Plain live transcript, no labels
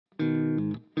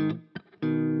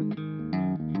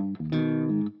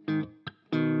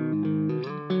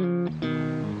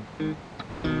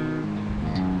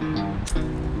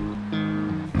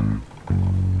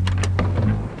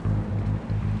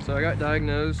got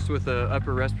diagnosed with an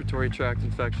upper respiratory tract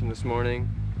infection this morning,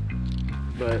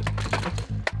 but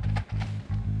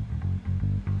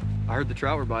I heard the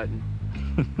trout were biting.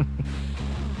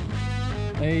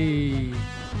 Hey.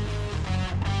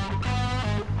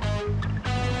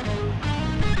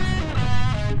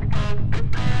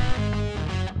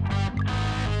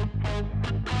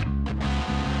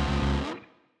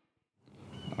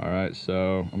 All right,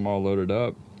 so I'm all loaded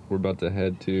up. We're about to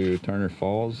head to Turner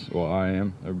Falls. Well, I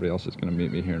am. Everybody else is gonna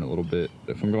meet me here in a little bit.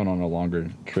 If I'm going on a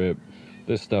longer trip,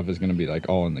 this stuff is gonna be like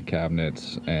all in the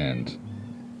cabinets and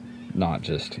not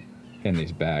just in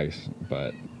these bags.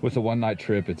 But with a one-night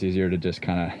trip, it's easier to just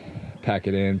kind of pack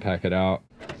it in, pack it out.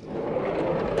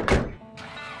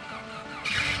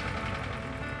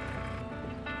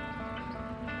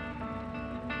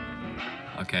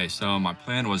 Okay, so my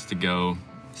plan was to go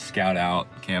scout out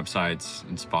campsites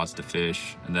and spots to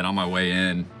fish, and then on my way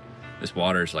in, this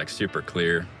water is like super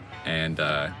clear, and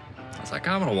I was like,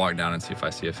 I'm gonna walk down and see if I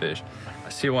see a fish. I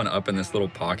see one up in this little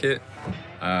pocket,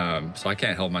 so I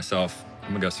can't help myself. I'm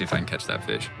gonna go see if I can catch that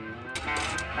fish.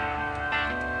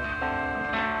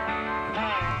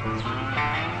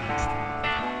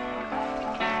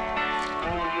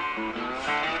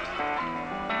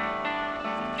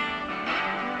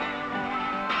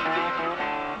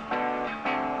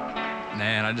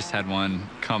 Man, I just had one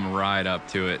come right up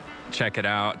to it. Check it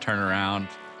out, turn around,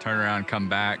 come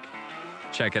back,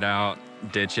 check it out,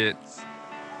 ditch it.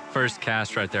 First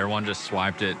cast right there, one just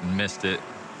swiped it and missed it.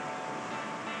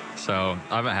 So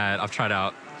I've tried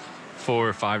out 4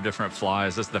 or 5 different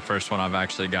flies. This is the first one I've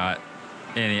actually got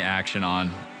any action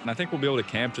on. And I think we'll be able to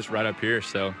camp just right up here,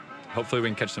 so hopefully we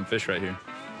can catch some fish right here.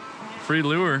 Free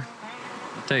lure,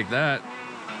 I'll take that.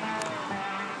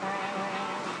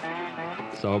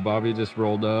 So Bobby just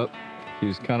rolled up.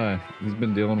 He's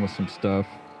been dealing with some stuff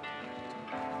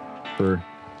for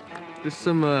Just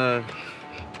some,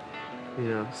 you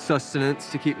know,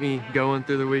 sustenance to keep me going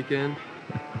through the weekend.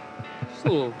 Just a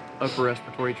little upper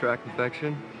respiratory tract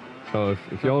infection. So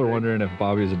if y'all are wondering if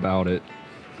Bobby's about it,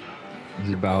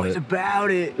 he's about it. He's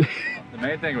about it. The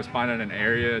main thing was finding an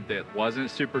area that wasn't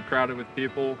super crowded with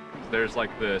people. There's like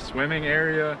the swimming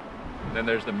area, and then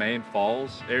there's the main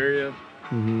falls area.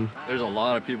 There's a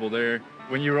lot of people there.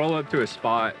 When you roll up to a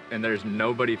spot and there's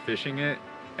nobody fishing it,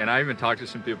 and I even talked to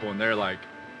some people and they're like,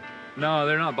 no,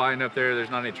 they're not biting up there. There's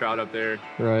not any trout up there.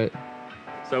 Right.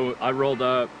 So I rolled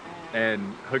up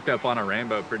and hooked up on a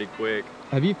rainbow pretty quick.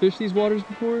 Have you fished these waters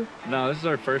before? No, this is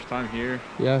our first time here.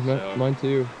 Yeah, so. Mine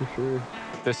too, for sure.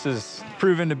 This is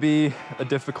proven to be a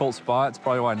difficult spot. It's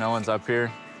probably why no one's up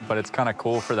here, but it's kind of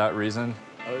cool for that reason.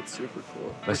 Oh, it's super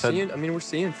cool. We're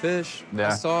seeing fish. Yeah.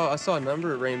 I saw a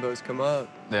number of rainbows come up.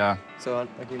 Yeah. So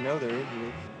you know they're in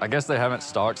here. I guess they haven't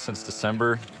stocked since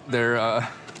December. They're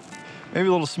maybe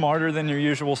a little smarter than your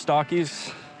usual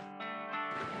stockies.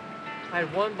 I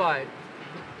had one bite.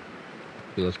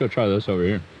 Yeah, let's go try this over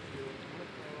here.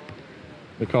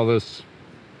 They call this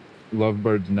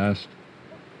Lovebird's Nest.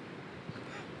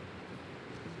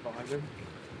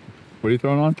 What are you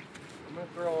throwing on? I'm gonna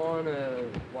throw on a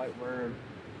white worm.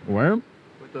 Worm?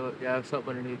 With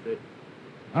something underneath it.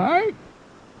 All right.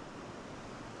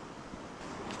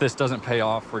 If this doesn't pay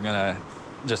off, we're gonna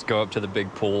just go up to the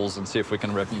big pools and see if we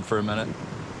can rip them for a minute.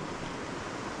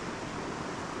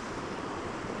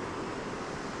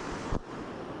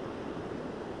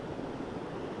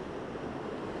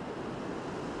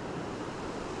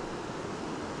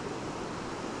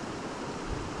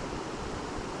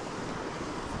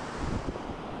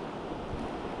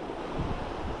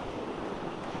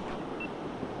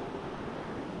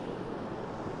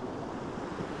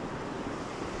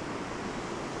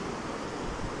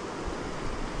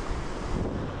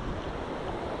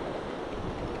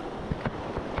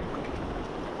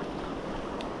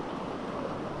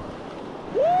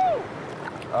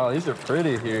 Oh, these are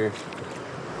pretty here.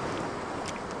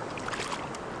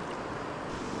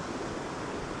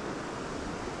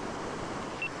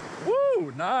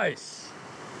 Woo, nice.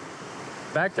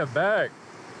 Back to back.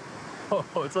 Oh,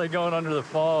 it's like going under the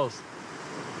falls.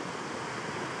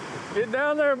 Get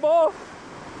down there, boy.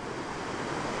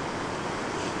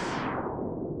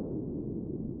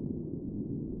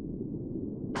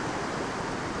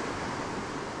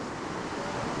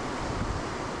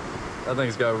 That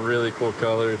thing's got really cool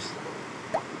colors.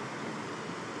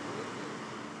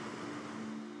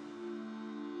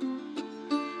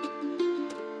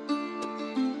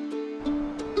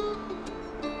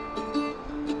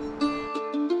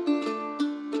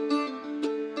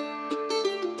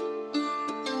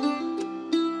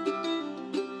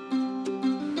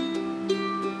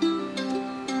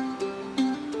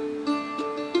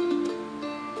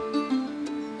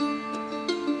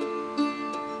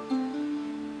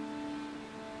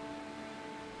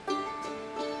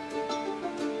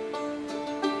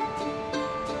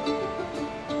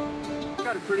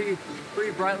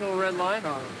 Pretty bright little red line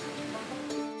on them.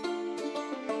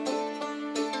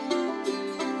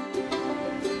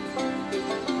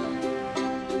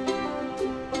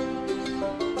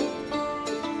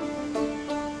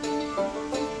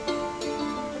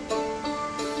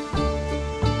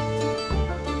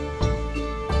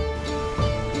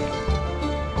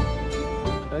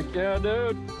 Heck yeah,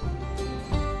 dude.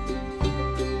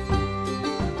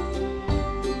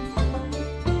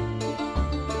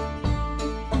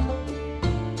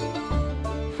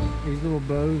 These little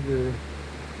bows are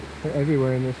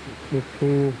everywhere in this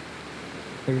pool.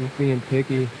 They're just being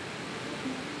picky.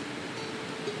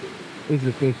 These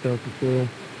are fish though for sure.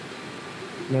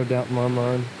 No doubt in my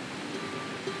mind.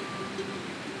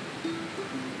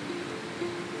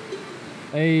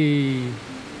 Hey.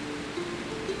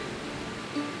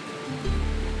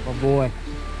 Oh boy.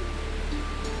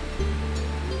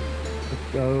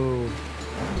 Let's go.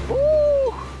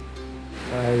 Woo!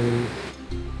 Nice.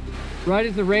 Right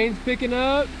as the rain's picking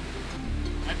up.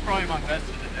 That's probably my best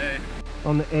of the day.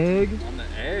 On the egg. On the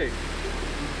egg.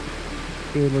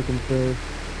 Good looking fish.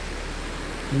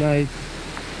 Nice.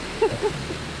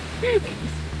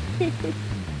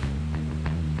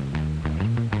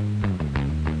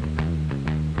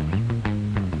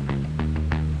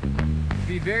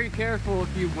 Be very careful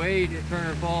if you wade at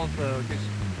Turner Falls though, because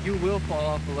you will fall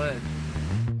off the ledge.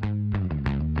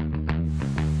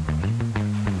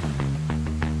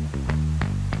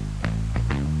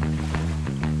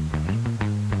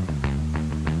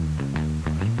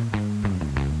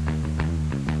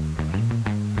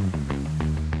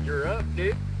 You're up,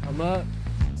 dude. I'm up.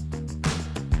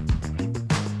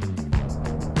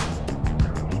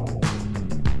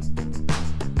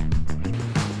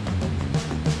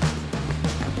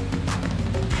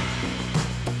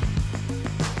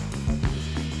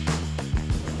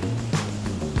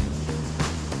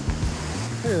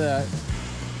 Look at that.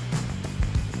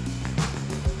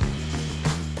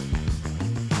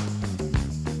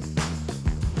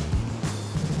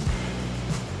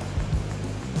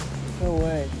 No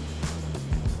way.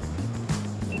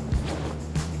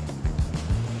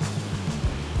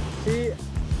 See,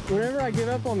 whenever I give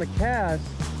up on the cast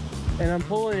and I'm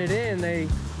pulling it in, maybe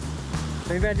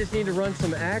I just need to run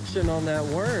some action on that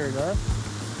worm, huh?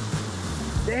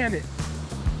 Damn it.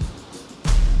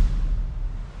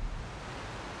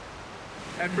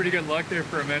 Had pretty good luck there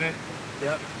for a minute.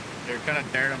 Yep. They're kind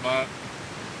of tearing them up.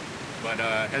 But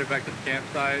headed back to the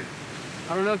campsite.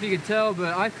 I don't know if you can tell,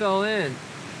 but I fell in.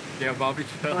 Yeah, Bobby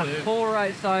fell My in. whole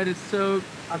right side is soaked.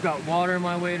 I've got water in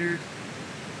my waders,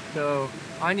 so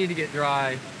I need to get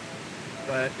dry.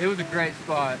 But it was a great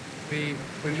spot. We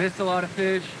missed a lot of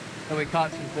fish, and we caught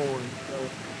some forward. So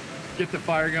Get the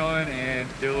fire going and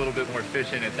do a little bit more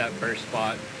fishing at that first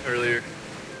spot earlier.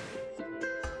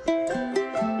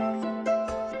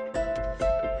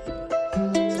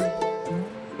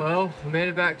 well, we made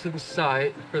it back to the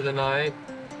site for the night.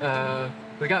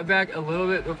 We got back a little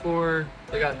bit before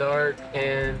it got dark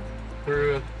and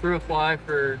threw a fly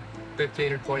for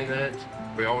 15 or 20 minutes.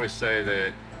 We always say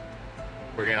that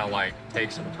we're gonna like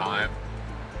take some time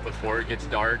before it gets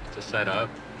dark to set up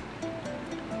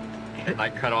and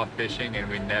like cut off fishing, and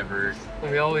we never.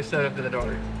 We always set up in the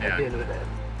dark at the end of the day.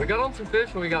 We got on some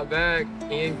fish when we got back.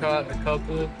 Ian caught a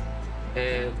couple,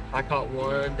 and I caught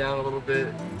one down a little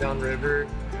bit downriver.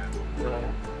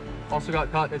 Also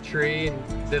got caught in a tree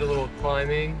and did a little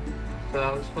climbing, so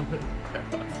that was fun.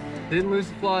 Didn't lose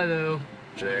the fly though.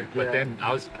 Sure. But then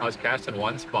I was casting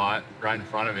one spot right in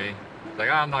front of me. I was like,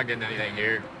 oh, I'm not getting anything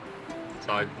here.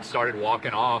 So I started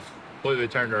walking off, completely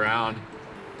turned around,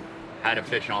 had a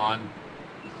fish on,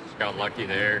 just got lucky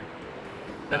there.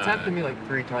 That's happened to me like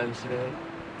 3 times today.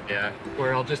 Yeah.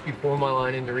 Where I'll just be pulling my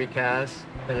line in to recast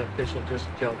and a fish will just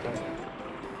jump out.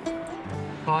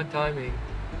 Odd timing.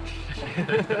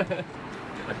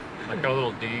 Like a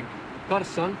little dink. Caught a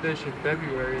sunfish in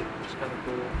February, which is kind of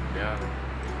cool. Yeah.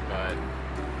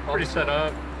 But already set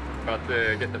up, about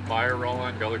to get the fire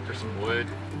rolling, go look for some wood.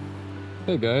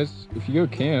 Hey guys, if you go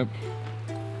camp,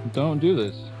 don't do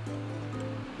this.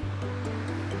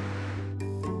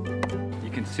 You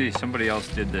can see somebody else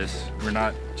did this. We're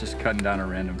not just cutting down a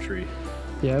random tree.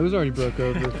 Yeah, it was already broke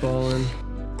over, fallen.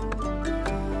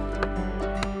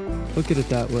 Look at it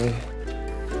that way.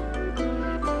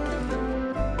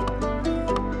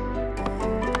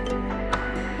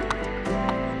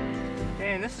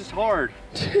 Man, this is hard.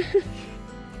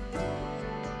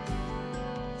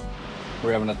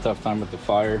 We're having a tough time with the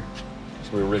fire.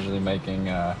 So we were originally making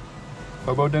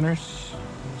hobo dinners,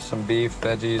 some beef,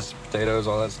 veggies, potatoes,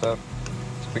 all that stuff.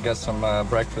 So we got some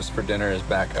breakfast for dinner as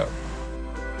backup.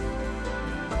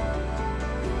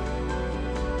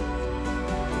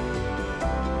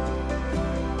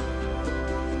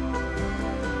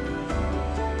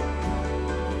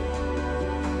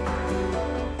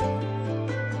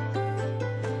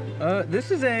 this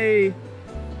is a,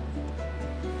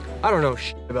 I don't know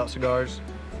shit about cigars.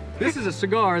 This is a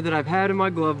cigar that I've had in my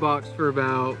glove box for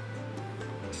about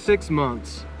 6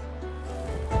 months.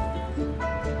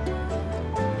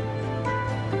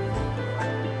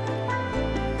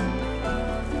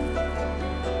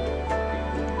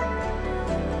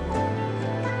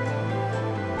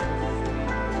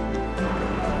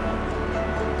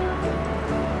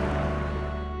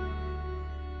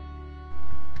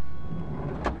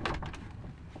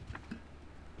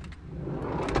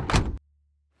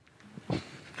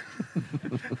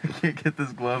 I can't get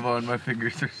this glove on. My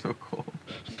fingers are so cold.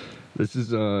 This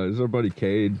is our buddy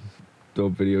Cade,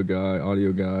 dope video guy,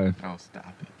 audio guy. Oh,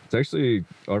 stop it. It's actually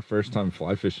our first time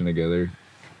fly fishing together,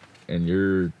 and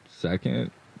your second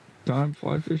time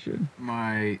fly fishing?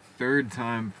 My 3rd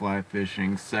time fly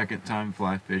fishing, 2nd time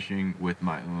fly fishing with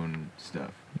my own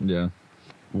stuff. Yeah.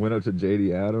 Went up to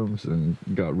JD Adams and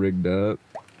got rigged up.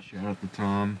 Shout out to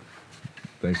Tom.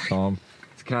 Thanks, Tom.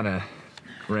 It's kind of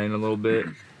raining a little bit,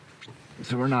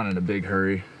 so we're not in a big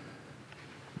hurry.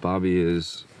 Bobby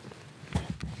is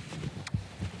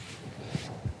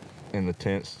in the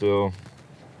tent still,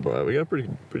 but we got a pretty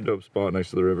dope spot next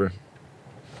to the river.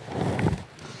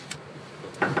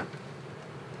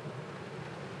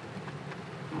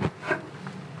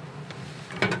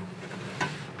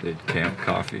 Did camp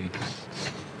coffee.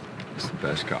 It's the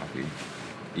best coffee,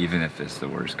 even if it's the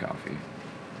worst coffee.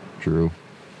 True.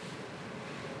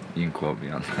 You can quote me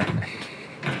on that.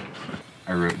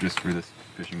 I wrote just for this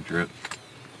fishing trip.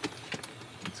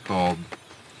 It's called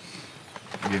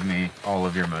Give Me All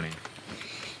of Your Money.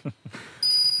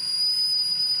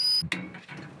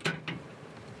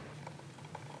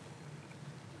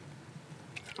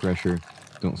 Pressure.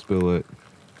 Don't spill it.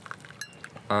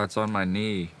 Oh, it's on my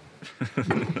knee.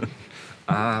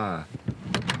 Ah.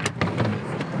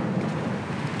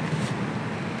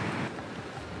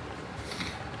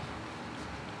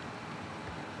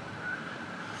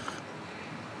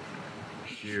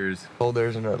 Cheers. Oh,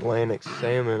 there's an Atlantic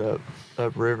salmon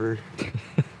up river.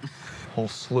 Whole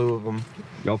slew of them.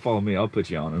 Y'all follow me, I'll put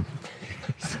you on him.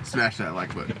 Smash that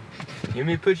like button. You want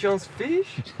me to put you on some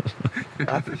fish?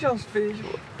 I put you on some fish.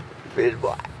 Fish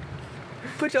boy.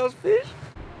 Put you on some fish?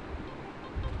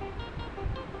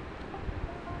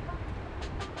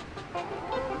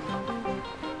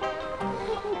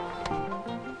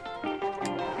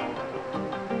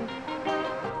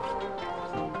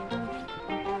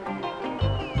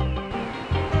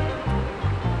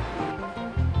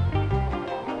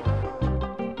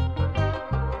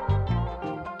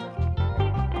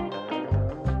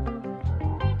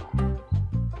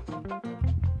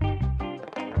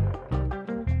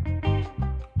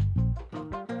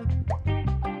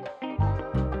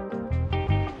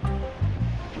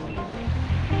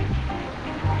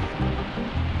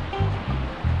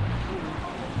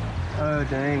 Oh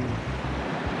dang.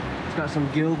 It's got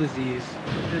some gill disease.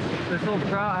 This little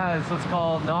trout has what's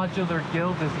called nodular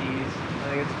gill disease, I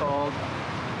think it's called.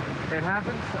 It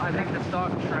happens, I think, to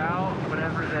stock trout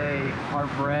whenever they are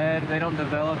bred. They don't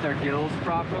develop their gills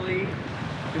properly.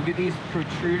 You'll get these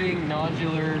protruding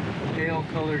nodular pale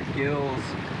colored gills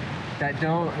that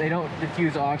don't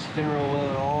diffuse oxygen real well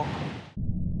at all.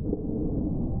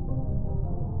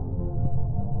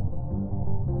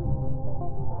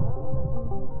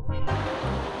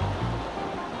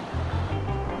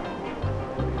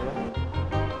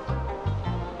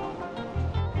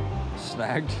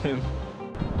 Snagged him.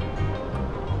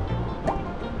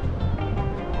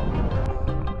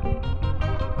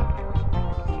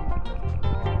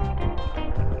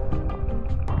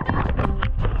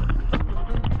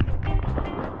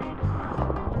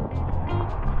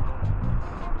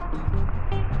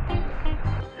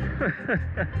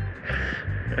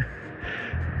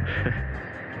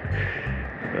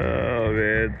 Oh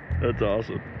man, that's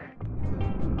awesome.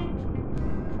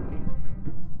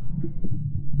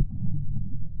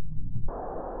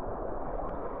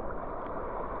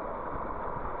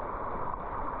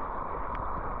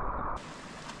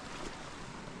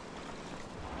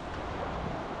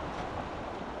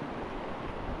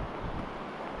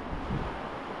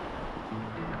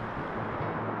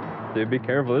 Dude, be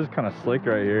careful. This is kind of slick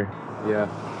right here. Yeah.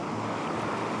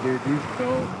 Dude, these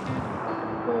don't.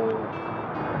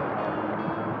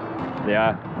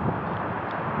 Yeah.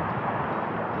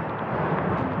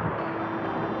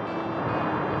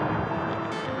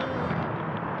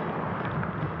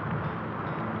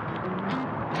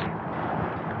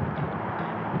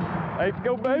 Let's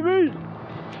go, baby!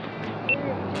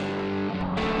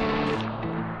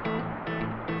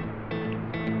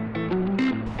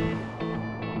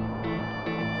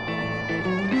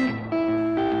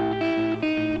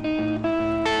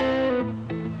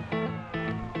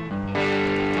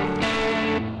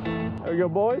 go,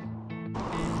 boys.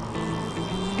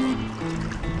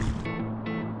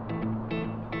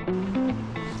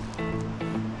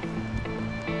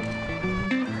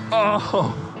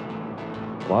 Oh!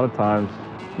 A lot of times,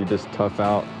 you just tough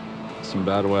out some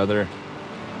bad weather.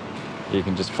 You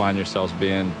can just find yourselves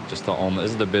being just the only.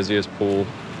 This is the busiest pool.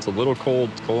 It's a little cold.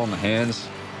 It's cold on the hands.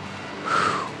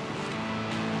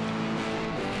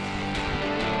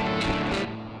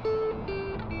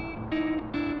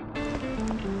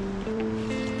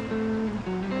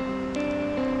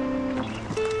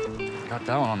 Got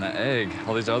that one on the egg.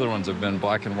 All these other ones have been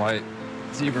black and white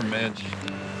zebra midge.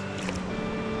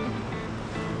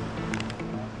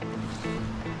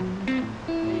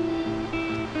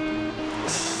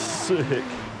 Sick.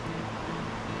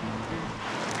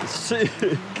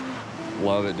 Sick.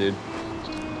 Love it, dude.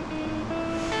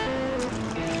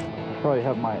 Probably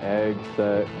have my egg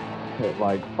set at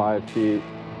like 5 feet,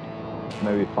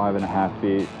 maybe 5.5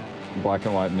 feet. Black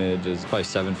and white midge is probably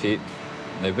 7 feet.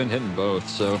 They've been hitting both,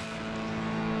 so.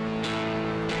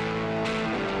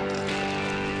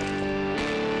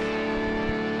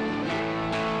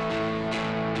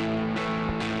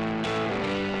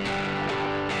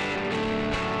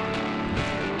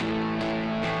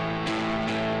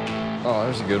 Oh,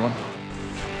 there's a good one.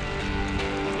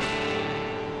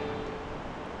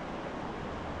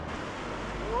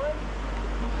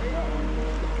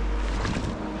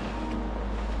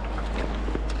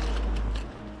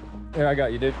 Here, I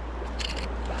got you, dude.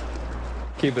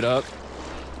 Keep it up.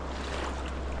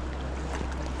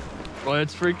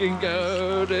 Let's freaking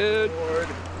go, dude.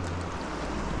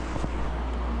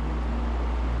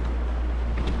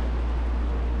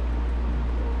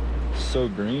 So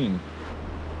green.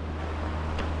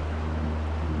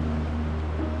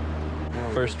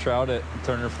 First trout at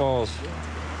Turner Falls.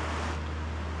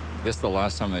 I guess the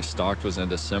last time they stocked was in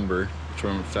December, which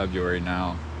we're in February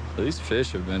now. So these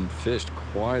fish have been fished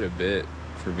quite a bit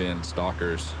for being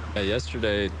stalkers. Yeah,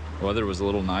 yesterday, the weather was a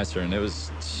little nicer and it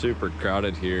was super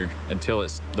crowded here until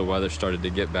the weather started to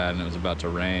get bad and it was about to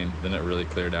rain. Then it really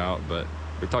cleared out. But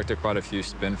we talked to quite a few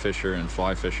spin fisher and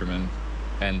fly fishermen,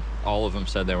 and all of them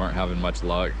said they weren't having much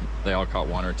luck. They all caught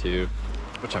 1 or 2,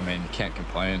 which, I mean, you can't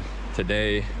complain.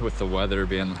 Today, with the weather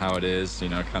being how it is, you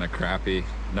know, kind of crappy,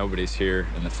 nobody's here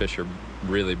and the fish are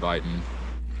really biting.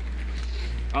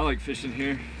 I like fishing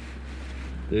here.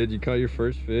 Dude, you caught your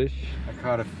first fish? I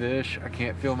caught a fish. I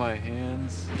can't feel my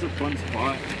hands. It's a fun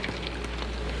spot.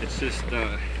 It's just,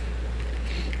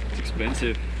 it's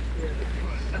expensive.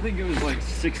 I think it was like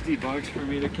 60 bucks for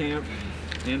me to camp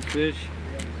and fish.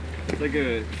 It's like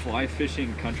a fly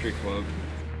fishing country club.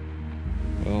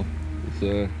 Well, it's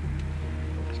a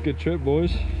good trip,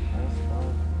 boys.